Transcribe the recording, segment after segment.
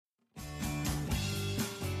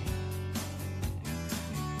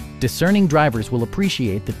discerning drivers will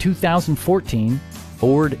appreciate the 2014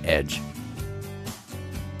 Ford Edge.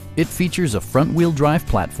 It features a front-wheel drive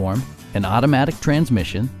platform, an automatic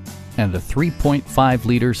transmission, and a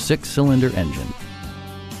 3.5-liter six-cylinder engine.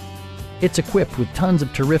 It's equipped with tons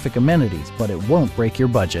of terrific amenities, but it won't break your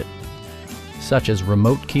budget, such as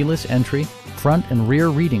remote keyless entry, front and rear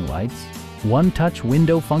reading lights, one-touch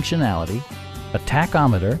window functionality, a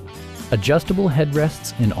tachometer, adjustable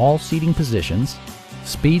headrests in all seating positions,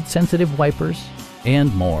 speed-sensitive wipers,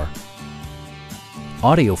 and more.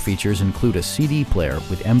 Audio features include a CD player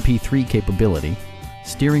with MP3 capability,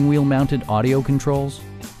 steering wheel mounted audio controls,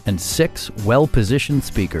 and 6 well-positioned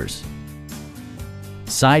speakers.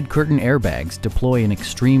 Side curtain airbags deploy in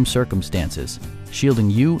extreme circumstances, shielding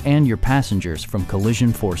you and your passengers from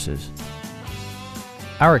collision forces.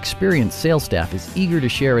 Our experienced sales staff is eager to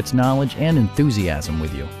share its knowledge and enthusiasm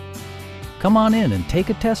with you. Come on in and take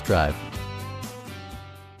a test drive.